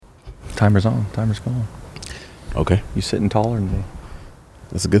Timer's on. Timer's going. Okay. You sitting taller than me.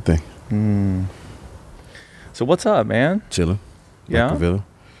 That's a good thing. So what's up, man? Chilling. Yeah? Villa. How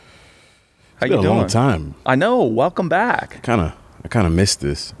It's you been doing? a long time. I know. Welcome back. I kind of miss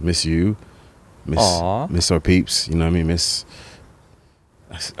this. Miss you. Aw. Miss our peeps. You know what I mean?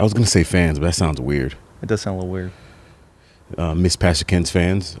 I was going to say fans, but that sounds weird. It does sound a little weird. Miss Pastor Ken's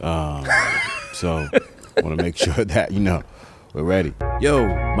fans. So I want to make sure that, we're ready. Yo,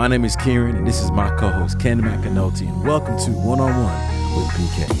 my name is Kieran, and this is my co-host, Ken McAnulty, and welcome to One-on-One with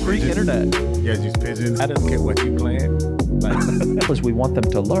PK. Free internet. You guys use pigeons? I don't care what you playing. Because we want them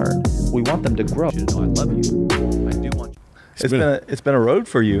to learn. We want them to grow. You know I love you. I do want you. It's been a road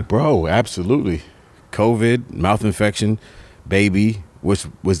for you. Bro, absolutely. COVID, mouth infection, baby, which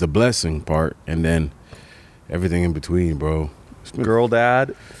was the blessing part, and then everything in between, bro. Girl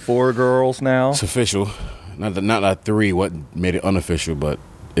dad, 4 girls now. It's official. Not like 3, what made it unofficial, but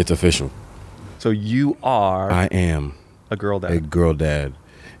it's official. So you are I am a girl dad. a girl dad.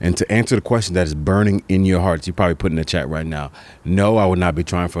 And to answer the question that is burning in your hearts, you probably put in the chat right now. No, I would not be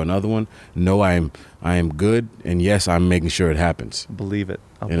trying for another one. No, I am good. And yes, I'm making sure it happens. Believe it.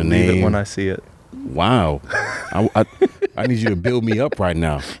 I'll In the believe it name- when I see it. Wow. I need you to build me up right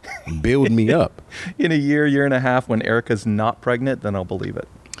now. Build me up. In a year and a half, when Erica's not pregnant, then I'll believe it.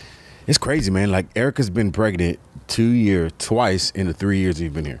 It's crazy, man. Like, Erica's been pregnant twice in the 3 years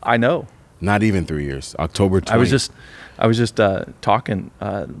we've been here. I know. Not even 3 years. October 20. I was just talking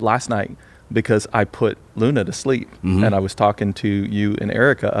last night because I put Luna to sleep, and I was talking to you and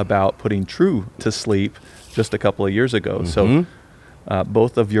Erica about putting True to sleep just a couple of years ago. So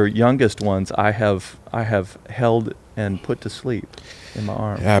both of your youngest ones, I have held and put to sleep in my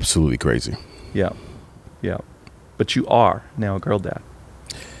arms. Absolutely crazy. Yeah. But you are now a girl dad.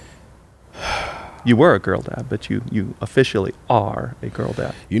 You were a girl dad, but you officially are a girl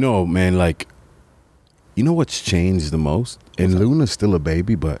dad. Man, like, what's changed the most? And Luna's still a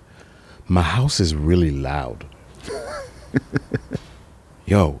baby, but my house is really loud.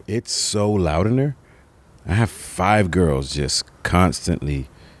 Yo, it's so loud in there. I have 5 girls just constantly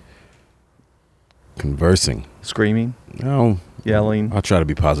conversing. Screaming, No, yelling. I'll try to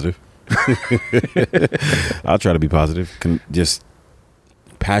be positive. Just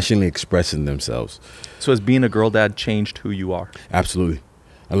passionately expressing themselves. So has being a girl dad changed who you are? Absolutely.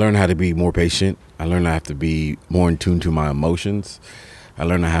 I learned how to be more patient. I learned I have to be more in tune to my emotions. I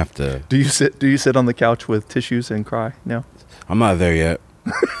learned I have to. Do you sit on the couch with tissues and cry now? I'm not there yet.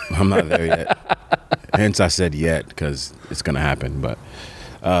 Hence I said yet, because it's going to happen. But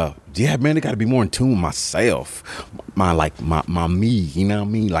yeah, man, I got to be more in tune with myself. My me, you know what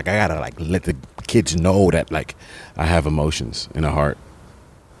I mean? Like, I got to let the kids know that I have emotions in a heart.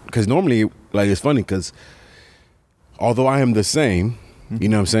 Because normally, it's funny because although I am the same, you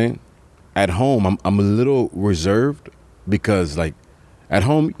know what I'm saying? At home, I'm a little reserved because, at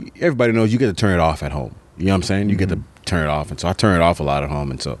home, everybody knows you get to turn it off at home. You know what I'm saying? You get to turn it off. And so I turn it off a lot at home.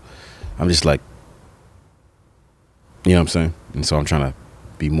 And so I'm just you know what I'm saying? And so I'm trying to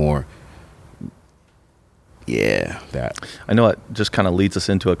be more, that. I know it just kind of leads us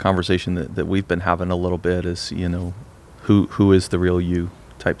into a conversation that we've been having a little bit is, who is the real you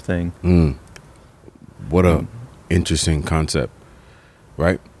type thing. What a interesting concept,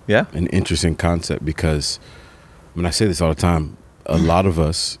 right? Yeah. An interesting concept because, I say this all the time, a lot of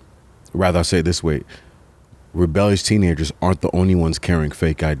us, rather I say it this way, rebellious teenagers aren't the only ones carrying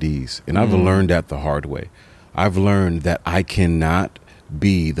fake IDs. And I've learned that the hard way. I've learned that I cannot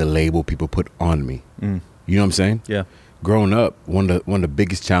be the label people put on me. You know what I'm saying? Yeah. Growing up, one of the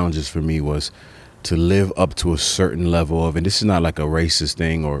biggest challenges for me was to live up to a certain level of, and this is not like a racist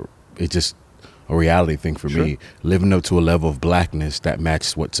thing or it's just a reality thing for me, living up to a level of blackness that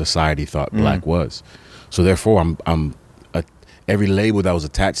matched what society thought black was. So therefore, every label that was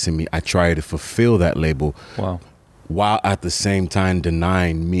attached to me, I tried to fulfill that label. Wow. While at the same time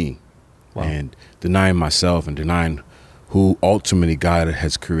denying me and denying myself and denying who ultimately God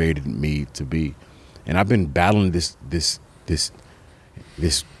has created me to be. And I've been battling this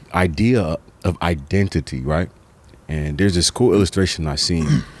idea of identity, right? And there's this cool illustration I've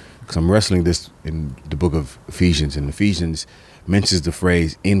seen because I'm wrestling this in the book of Ephesians, and Ephesians mentions the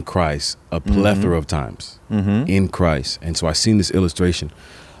phrase "in Christ" a plethora of times. In Christ. And so I seen this illustration,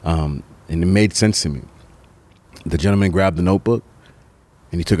 and it made sense to me. The gentleman grabbed the notebook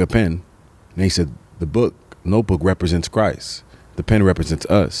and he took a pen and he said, the notebook represents Christ. The pen represents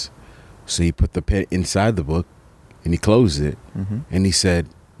us. So he put the pen inside the book and he closed it and he said,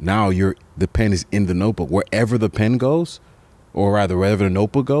 now the pen is in the notebook. Wherever the pen goes, or rather wherever the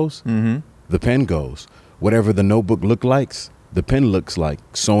notebook goes, the pen goes. Whatever the notebook looks like, the pen looks like,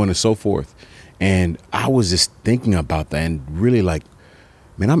 so on and so forth. And I was just thinking about that and really like,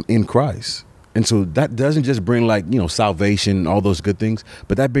 man, I'm in Christ. And so that doesn't just bring like, salvation, all those good things,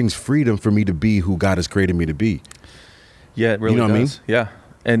 but that brings freedom for me to be who God has created me to be. Yeah, it really You know does. what I mean? Yeah.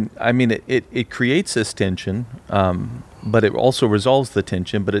 And I mean, it creates this tension, but it also resolves the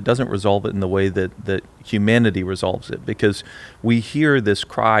tension, but it doesn't resolve it in the way that humanity resolves it, because we hear this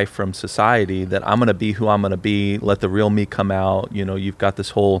cry from society that I'm going to be who I'm going to be, let the real me come out. You've got this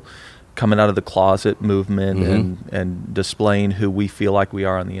whole coming out of the closet movement and displaying who we feel like we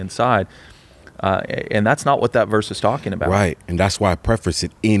are on the inside. And that's not what that verse is talking about. Right. And that's why I preface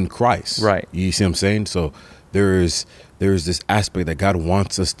it in Christ. Right. You see what I'm saying? So there's this aspect that God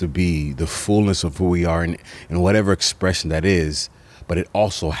wants us to be the fullness of who we are in whatever expression that is, but it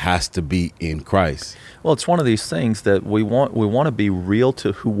also has to be in Christ. Well, it's one of these things that we want to be real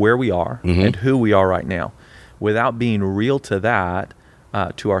to where we are and who we are right now, without being real to that,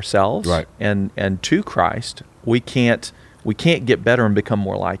 to ourselves Right. and to Christ. We can't get better and become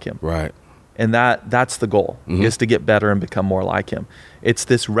more like him. Right. And that's the goal, is to get better and become more like him. It's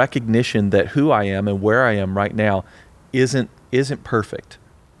this recognition that who I am and where I am right now isn't perfect.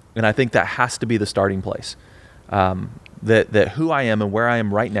 And I think that has to be the starting place. That who I am and where I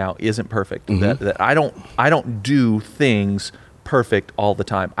am right now isn't perfect. That I don't do things perfect all the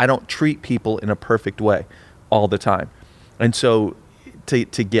time. I don't treat people in a perfect way all the time. And so to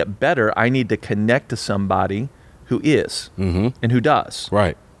get better, I need to connect to somebody who is and who does.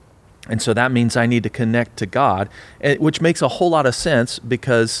 Right. And so that means I need to connect to God, which makes a whole lot of sense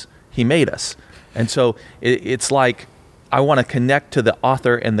because he made us. And so it's like I want to connect to the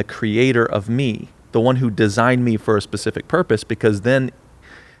author and the creator of me, the one who designed me for a specific purpose, because then,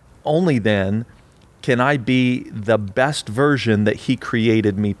 only then, can I be the best version that he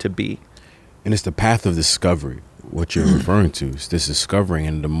created me to be. And it's the path of discovery, what you're referring to. It's this discovering.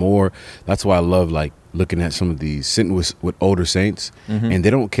 And the more, that's why I love like looking at some of these, sitting with older saints, and they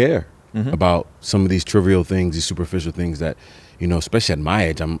don't care about some of these trivial things, these superficial things that, especially at my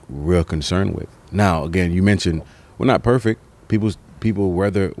age, I'm real concerned with. Now, again, you mentioned we're not perfect. People,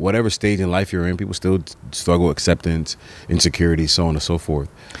 whatever stage in life you're in, people still struggle with acceptance, insecurity, so on and so forth.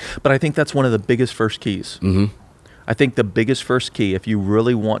 But I think that's one of the biggest first keys. I think the biggest first key, if you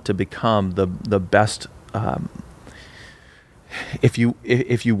really want to become the best, if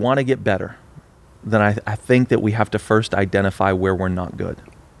you want to get better, then I think that we have to first identify where we're not good.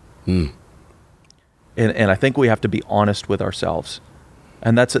 And I think we have to be honest with ourselves.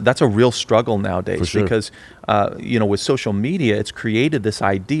 And that's a real struggle nowadays. For sure. Because, with social media, it's created this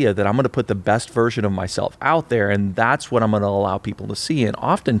idea that I'm going to put the best version of myself out there, and that's what I'm going to allow people to see. And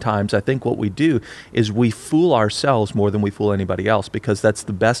oftentimes, I think what we do is we fool ourselves more than we fool anybody else, because that's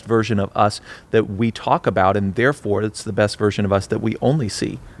the best version of us that we talk about, and therefore it's the best version of us that we only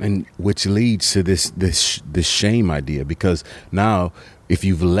see. And which leads to this shame idea, because now if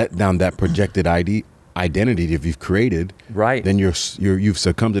you've let down that projected identity that you've created, right, then you've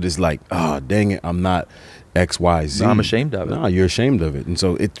succumbed to this like, oh dang it, I'm not XYZ. No, I'm ashamed of it. No, you're ashamed of it. And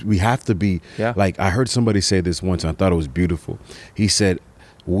so we have to be like, I heard somebody say this once and I thought it was beautiful. He said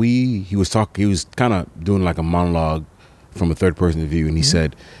he was kind of doing like a monologue from a third person view, and he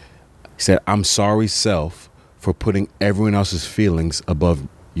said, I'm sorry, self, for putting everyone else's feelings above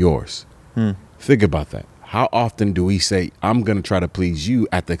yours. Think about that. How often do we say, I'm going to try to please you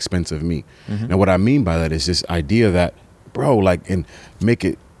at the expense of me? Now, what I mean by that is this idea that, bro, like, and make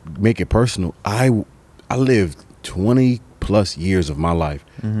it personal. I lived 20 plus years of my life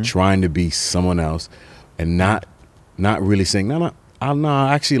trying to be someone else and not really saying, no,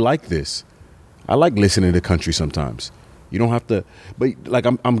 I actually like this. I like listening to country sometimes. You don't have to, but like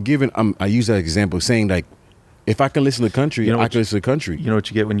I use that example saying like, if I can listen to country, I can listen to country. You know what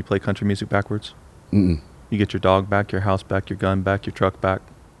you get when you play country music backwards? You get your dog back, your house back, your gun back, your truck back.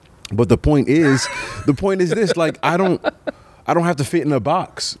 But the point is this: like, I don't have to fit in a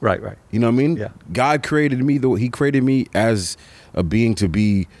box. Right. You know what I mean? Yeah. God created me, though. He created me as a being to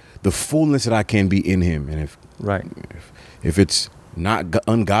be the fullness that I can be in Him. And if it's not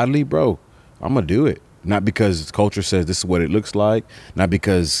ungodly, bro, I'm gonna do it. Not because culture says this is what it looks like. Not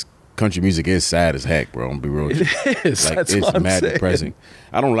because country music is sad as heck, bro. I'm gonna be real with you. It is. Like, That's it's what I'm mad saying. depressing.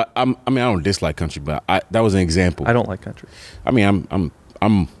 I don't dislike country, but that was an example. I don't like country. I mean,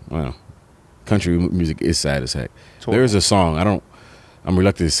 well, country music is sad as heck. There is a song, I'm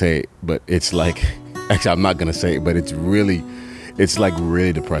reluctant to say it, but it's like, actually I'm not gonna say it, but it's like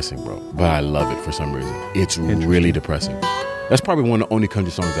really depressing, bro. But I love it for some reason. It's really depressing. That's probably one of the only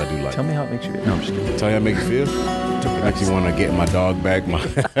country songs I do like. Tell me how it makes you feel. No, I'm just kidding. Tell you how it makes you feel? It makes you want to get my dog back.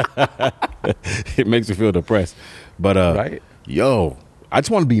 It makes me feel depressed. But Right. yo, I just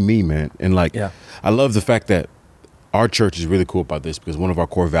want to be me, man. And like, Yeah. I love the fact that our church is really cool about this because one of our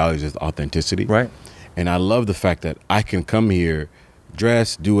core values is authenticity. Right. And I love the fact that I can come here,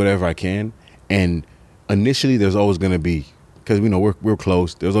 dress, do whatever I can. And initially there's always going to be, because we know we're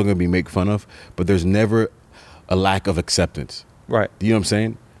close, there's always going to be make fun of, but there's never a lack of acceptance. Right. You know what I'm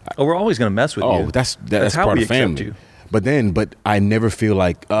saying? Oh, we're always going to mess with you. Oh, that's how part we of family. accept you. But I never feel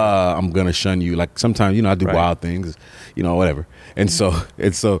like I'm gonna shun you. Like sometimes, I do Right. wild things, whatever. And so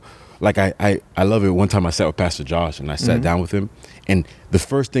like I love it. One time I sat with Pastor Josh and I sat down with him, and the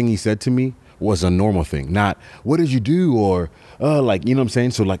first thing he said to me was a normal thing, not what did you do or like, you know what I'm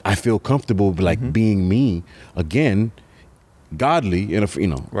saying? So like I feel comfortable like being me again, godly and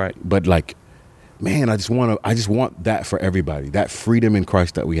Right. But like, man, I just want that for everybody. That freedom in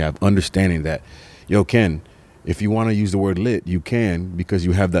Christ that we have, understanding that, yo, Ken, if you want to use the word lit, you can, because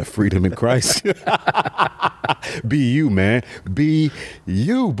you have that freedom in Christ. Be you, man. Be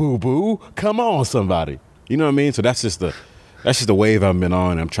you, boo-boo. Come on, somebody. You know what I mean? So that's just the wave I've been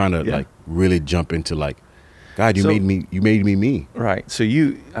on. I'm trying to like really jump into like, God, you made me me. Right. So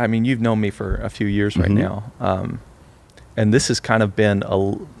you've known me for a few years right now. And this has kind of been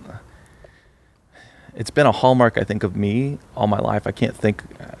it's been a hallmark, I think, of me all my life. I can't think,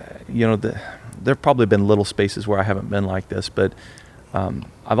 there have probably been little spaces where I haven't been like this, but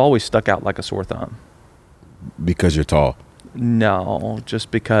I've always stuck out like a sore thumb. Because you're tall. No, just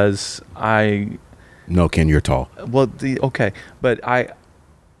because No, Ken, you're tall. Well, okay, but I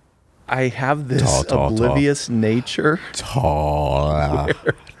have this Tall. oblivious nature. Tall.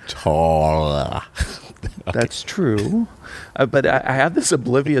 That's true. But I have this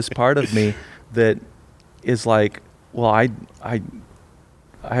oblivious part of me that is like, well, I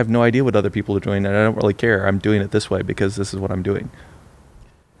have no idea what other people are doing, and I don't really care. I'm doing it this way because this is what I'm doing.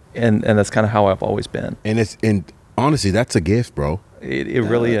 And that's kind of how I've always been. And honestly, that's a gift, bro. It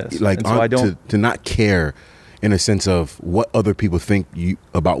really is. Like, and so I don't to not care in a sense of what other people think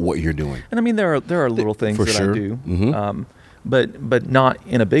about what you're doing. And I mean, there are little things For that sure. I do, but not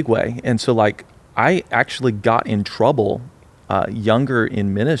in a big way. And so, like, I actually got in trouble younger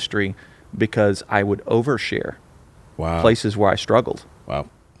in ministry because I would overshare. Wow. Places where I struggled. Wow.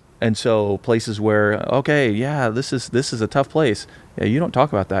 And so places where, okay, yeah, this is a tough place. Yeah, you don't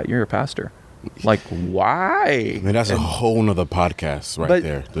talk about that. You're a pastor. Like, why? Man, that's a whole nother podcast right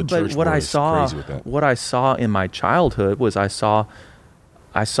there. The church what world I is saw, crazy with that. what I saw in my childhood was I saw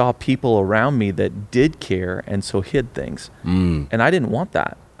people around me that did care and so hid things. And I didn't want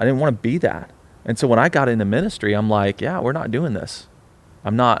that. I didn't want to be that. And so when I got into ministry, I'm like, yeah, we're not doing this.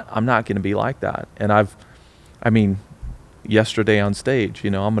 I'm not going to be like that. And yesterday on stage,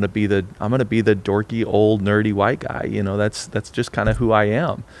 I'm going to be the dorky old nerdy white guy. That's just kind of who I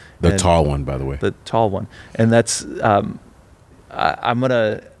am. The tall one, by the way. The tall one. And that's I'm going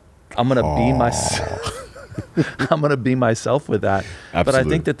to be myself. I'm going to be myself with that. Absolutely. But I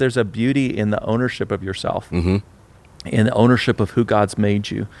think that there's a beauty in the ownership of yourself, in the ownership of who God's made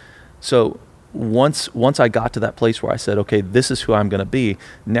you. So once I got to that place where I said, okay, this is who I'm going to be,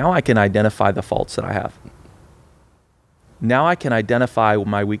 now I can identify the faults that I have. Now I can identify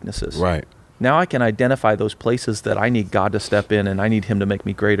my weaknesses. Right. Now I can identify those places that I need God to step in and I need him to make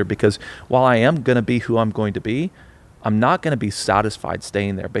me greater, because while I am going to be who I'm going to be, I'm not going to be satisfied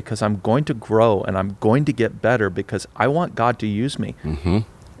staying there, because I'm going to grow and I'm going to get better because I want God to use me.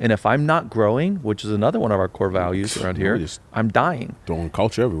 And if I'm not growing, which is another one of our core values around here, I'm dying. Throwing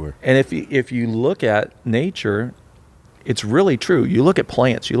culture everywhere. And if you look at nature, it's really true. You look at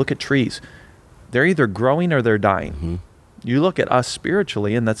plants, you look at trees, they're either growing or they're dying. You look at us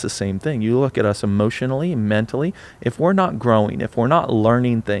spiritually, and that's the same thing. You look at us emotionally, mentally. If we're not growing, if we're not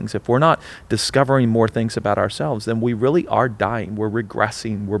learning things, if we're not discovering more things about ourselves, then we really are dying. We're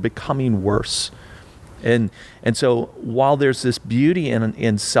regressing. We're becoming worse. And so while there's this beauty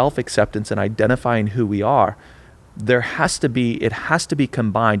in self-acceptance and identifying who we are, it has to be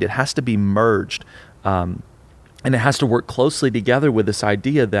combined. It has to be merged. And it has to work closely together with this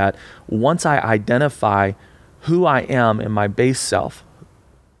idea that once I identify who I am in my base self,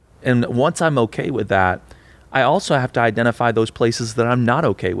 and once I'm okay with that, I also have to identify those places that I'm not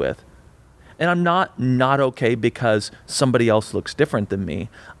okay with. And I'm not okay because somebody else looks different than me.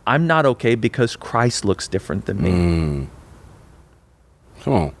 I'm not okay because Christ looks different than me.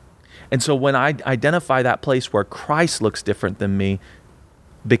 Come on. And so when I identify that place where Christ looks different than me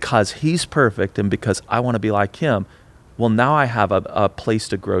because he's perfect and because I want to be like him, well, now I have a place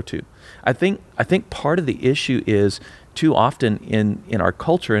to grow to. I think part of the issue is too often in our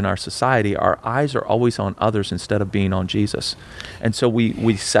culture, in our society, our eyes are always on others instead of being on Jesus. And so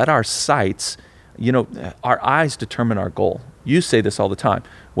we set our sights, our eyes determine our goal. You say this all the time.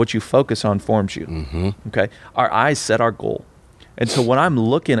 What you focus on forms you. Okay. Our eyes set our goal. And so when I'm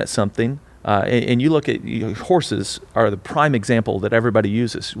looking at something, and you look at horses are the prime example that everybody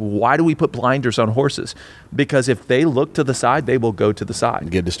uses. Why do we put blinders on horses? Because if they look to the side, they will go to the side.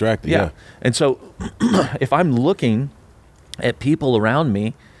 Get distracted. Yeah. And so if I'm looking at people around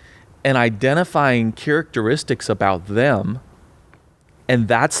me and identifying characteristics about them, and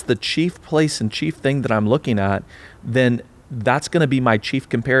that's the chief place and chief thing that I'm looking at, then that's going to be my chief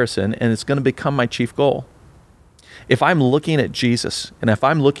comparison, and it's going to become my chief goal. If I'm looking at Jesus, and if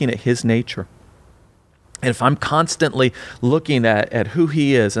I'm looking at his nature, and if I'm constantly looking at who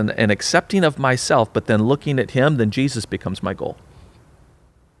he is and accepting of myself, but then looking at him, then Jesus becomes my goal.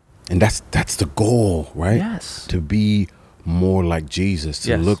 And that's the goal, right? Yes. To be more like Jesus,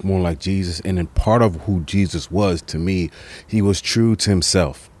 to look more like Jesus. And then part of who Jesus was to me, he was true to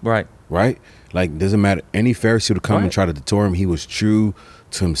himself. Right. Right? Like, doesn't matter. Any Pharisee would come and try to detour him. He was true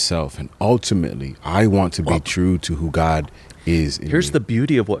to himself. And ultimately, I want to be true to who God is. Here's the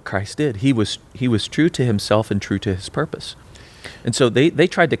beauty of what Christ did. He was true to himself and true to his purpose. And so they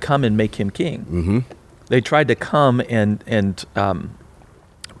tried to come and make him king. Mm-hmm. They tried to come and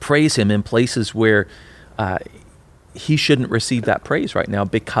praise him in places where he shouldn't receive that praise right now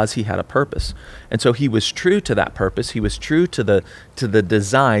because he had a purpose. And so he was true to that purpose. He was true to the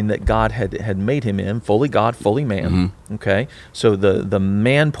design that God had made him in, fully God, fully man. Mm-hmm. Okay? So the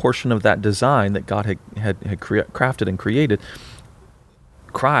man portion of that design that God had crafted and created,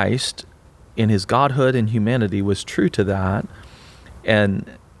 Christ in his godhood and humanity was true to that and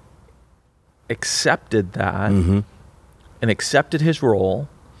accepted that and accepted his role.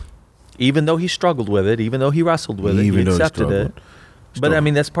 Even though he struggled with it, even though he wrestled with it, he accepted it. But I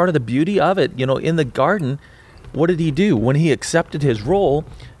mean, that's part of the beauty of it. You know, in the garden, what did he do? When he accepted his role,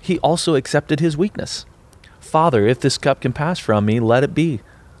 he also accepted his weakness. Father, if this cup can pass from me, let it be.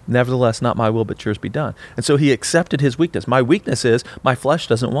 Nevertheless, not my will, but yours be done. And so he accepted his weakness. My weakness is my flesh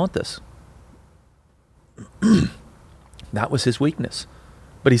doesn't want this. That was his weakness.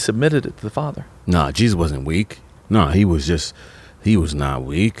 But he submitted it to the Father. No, Jesus wasn't weak. No, he was not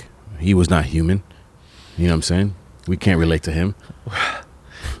weak. He was not human. You know what I'm saying? We can't relate to him.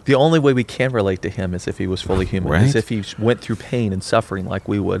 The only way we can relate to him is if he was fully human, right? Is if he went through pain and suffering like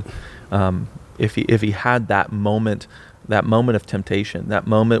we would. If he had that moment of temptation, that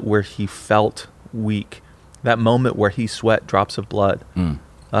moment where he felt weak, that moment where he sweat drops of blood. You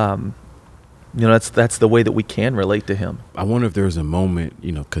know, that's the way that we can relate to him. I wonder if there's a moment,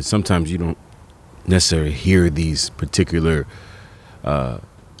 you know, because sometimes you don't necessarily hear these particular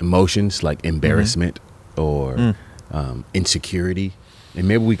emotions like embarrassment or insecurity, and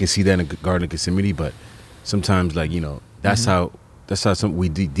maybe we can see that in the Garden of Gethsemane. But sometimes, like, you know, that's how we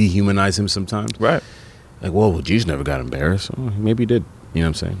dehumanize him sometimes. Right. Like, well, Jesus never got embarrassed. Oh, maybe he did. You know what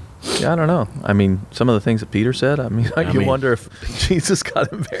I'm saying? Yeah, I don't know. I mean, some of the things that Peter said, I mean, you wonder if Jesus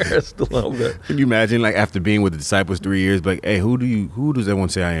got embarrassed a little bit. Can you imagine, like, after being with the disciples 3 years, like, hey, who does everyone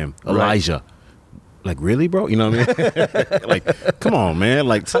say I am? Elijah. Right. Like, really, bro? You know what I mean? Like, come on, man.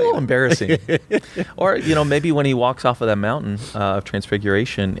 Like, it's a little embarrassing. Or, you know, maybe when he walks off of that mountain of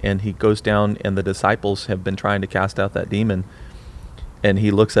transfiguration and he goes down and the disciples have been trying to cast out that demon, and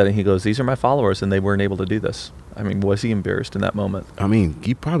he looks at it and he goes, these are my followers, and they weren't able to do this. I mean, was he embarrassed in that moment? I mean,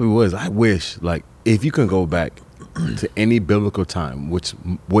 he probably was. I wish, like, if you can go back to any biblical time, which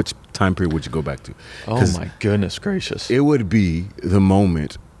time period would you go back to? Oh, my goodness gracious. It would be the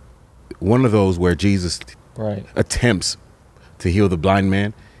moment, one of those where Jesus attempts to heal the blind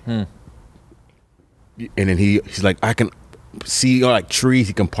man. And then he's like, I can see, like, trees,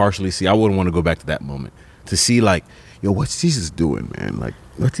 he can partially see. I wouldn't want to go back to that moment to see, like, yo, what's Jesus doing, man? Like,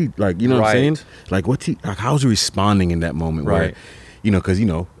 what's he, like, you know what I'm saying? Like, how's he responding in that moment? Where, you know, because, you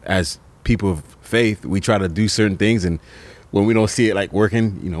know, as people of faith, we try to do certain things, and when we don't see it, like,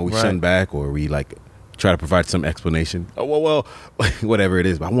 working, you know, we shun back, or we, like, try to provide some explanation. Oh, well, whatever it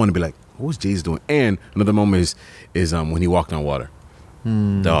is. But I want to be like, what was Jesus doing? And another moment is when he walked on water.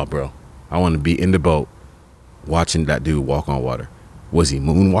 Dog, bro. I want to be in the boat watching that dude walk on water. Was he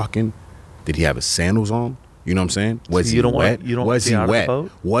moonwalking? Did he have his sandals on? You know what I'm saying? Was he wet? Was he wet?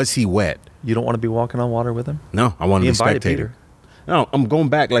 Was he wet? You don't want to be walking on water with him? No, I want to be a spectator. Peter. No, I'm going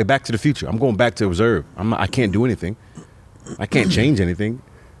back, like, Back to the Future. I'm going back to observe. I can't do anything. I can't change anything.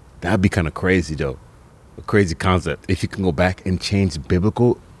 That'd be kind of crazy, though. A crazy concept. If you can go back and change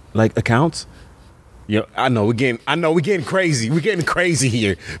biblical, like, accounts. You know, I know we're getting crazy. We're getting crazy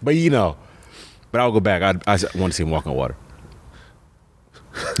here. But, you know, but I'll go back. I want to see him walk on water.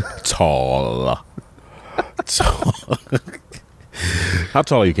 Tall. How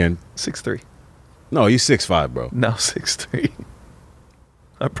tall are you, Ken? 6'3". No, you 6'5", bro. No, 6'3".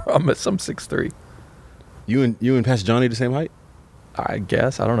 I promise I'm 6'3". You and Pastor Johnny the same height? I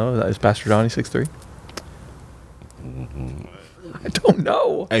guess. I don't know. Is Pastor Johnny 6'3"? I don't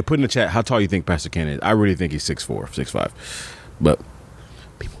know. Hey, put in the chat how tall you think Pastor Ken is. I really think he's 6'4", 6'5". But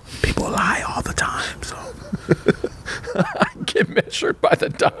people lie all the time, so. I get measured by the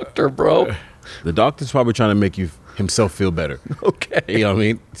doctor, bro. The doctor's probably trying to make himself feel better. Okay. You know what I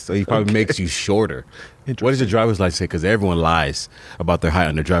mean? So he probably makes you shorter. What does your driver's license say? Because everyone lies about their height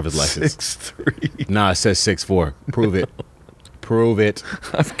on their driver's license. 6'3". Nah, it says 6'4". Prove it. Prove it.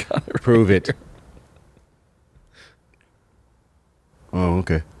 I've got it. Prove it. Oh,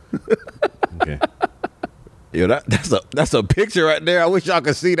 okay. Okay. Yo, that's a picture right there. I wish y'all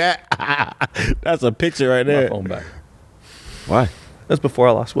could see that. That's a picture right My there. phone back. Why? That's before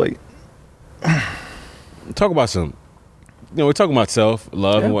I lost weight. Talk about some. We're talking about self,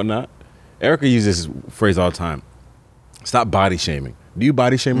 love, and Yeah. whatnot. Erica uses this phrase all the time. Stop body shaming. Do you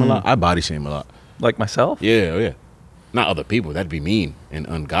body shame a lot? I body shame a lot. Like myself? Yeah. Not other people. That'd be mean and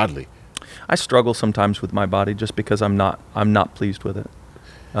ungodly. I struggle sometimes with my body just because I'm not pleased with it.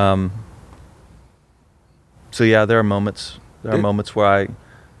 So yeah, there are moments where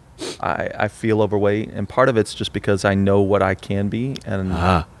I feel overweight, and part of it's just because I know what I can be and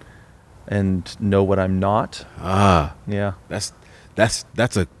know what I'm not. Yeah. That's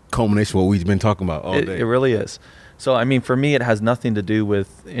a culmination of what we've been talking about all day. It really is. So I mean, for me, it has nothing to do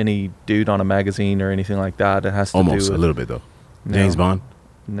with any dude on a magazine or anything like that. It has to do Almost with a little bit though. No. James Bond,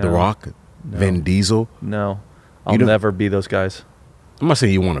 No. The Rock, No. Vin Diesel. No, You I'll don't- never be those guys. I'm not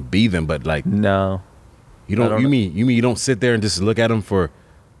saying you want to be them, but like No. you don't. I don't You know. mean you don't sit there and just look at them for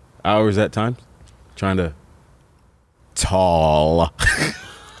hours at times, trying to tall.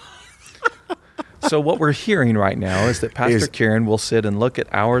 So what we're hearing right now is that Pastor Kieran will sit and look at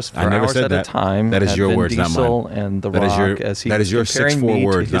hours I never hours said at a that. time. That is at your Vin words, not mine. Diesel and The That is Rock your- as he that is your comparing 6'4" me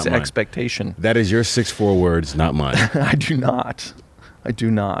words, to his not mine. expectation. That is your 6'4" words, not mine. I do not.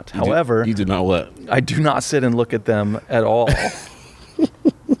 However, you do not what? I do not sit and look at them at all.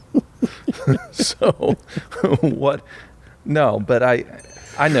 So what? No, but I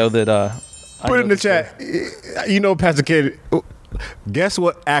know that. I Put know it in the that chat. You know, Pastor Ken. Guess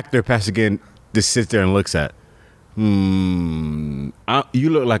what actor Pastor Ken just sits there and looks at? You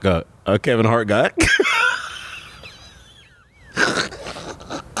look like a Kevin Hart guy.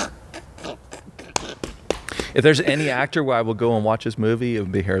 If there's any actor where I will go and watch his movie, it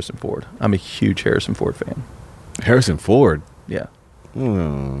would be Harrison Ford. I'm a huge Harrison Ford fan. Harrison Ford. Yeah.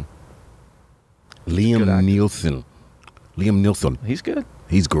 Liam good actor. Neeson. Liam Neeson. He's good.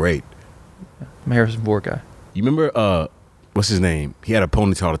 He's great. I'm a Harrison Ford guy. You remember what's his name? He had a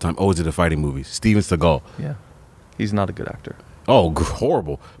ponytail all the time. Always in the fighting movies. Steven Seagal. Yeah. He's not a good actor. Oh,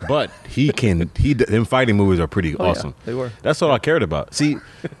 horrible. But them fighting movies are pretty Oh, yeah, awesome. they were. That's all I cared about. See,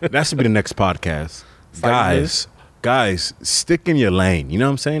 that should be the next podcast. Fighting Guys, stick in your lane. You know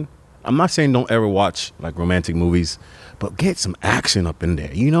what I'm saying? I'm not saying don't ever watch like romantic movies, but get some action up in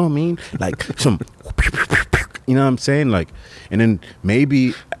there. You know what I mean? Like some, you know what I'm saying? Like, and then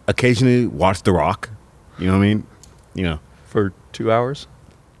maybe occasionally watch The Rock. You know what I mean? You know, For 2 hours?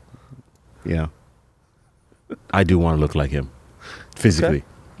 yeah. I do want to look like him physically.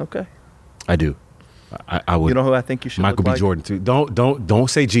 Okay. I do. I would. You know who I think you should Michael look B. like? Jordan too. Don't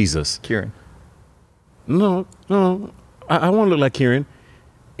say Jesus. Kieran. No. I want to look like Kieran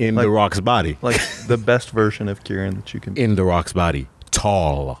in Like- The Rock's body. Like the best version of Kieran that you can be. In The Rock's body,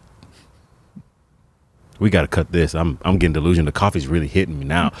 tall. We got to cut this. I'm getting delusional. The coffee's really hitting me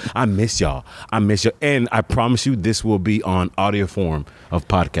now. I miss y'all. And I promise you, this will be on audio form of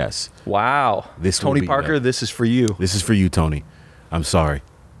podcasts. Wow. This will Tony be Parker, done. this is for you. This is for you, Tony. I'm sorry.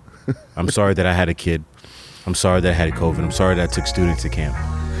 I'm sorry that I had a kid. I'm sorry that I had COVID. I'm sorry that I took students to camp.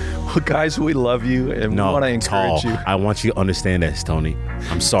 Well, guys, we love you and we want to encourage you. I want you to understand this, Tony.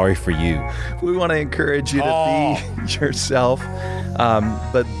 I'm sorry for you. We want to encourage you to be yourself,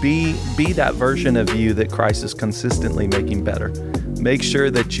 but be that version of you that Christ is consistently making better. Make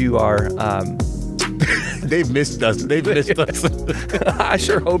sure that you are. They've missed us. I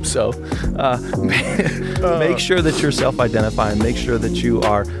sure hope so. Make sure that you're self-identifying. Make sure that you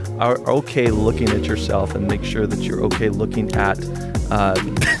are okay looking at yourself, and make sure that you're okay looking at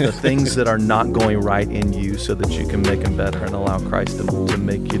the things that are not going right in you, so that you can make them better and allow Christ to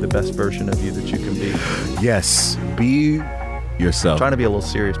make you the best version of you that you can be. Yes, be yourself. Trying to be a little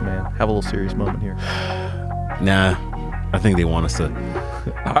serious, man. Have a little serious moment here. Nah, I think they want us to.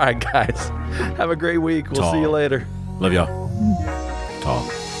 All right, guys. Have a great week. We'll Tall. see you later. Love y'all. Tall.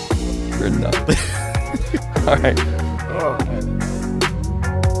 Good enough. All right.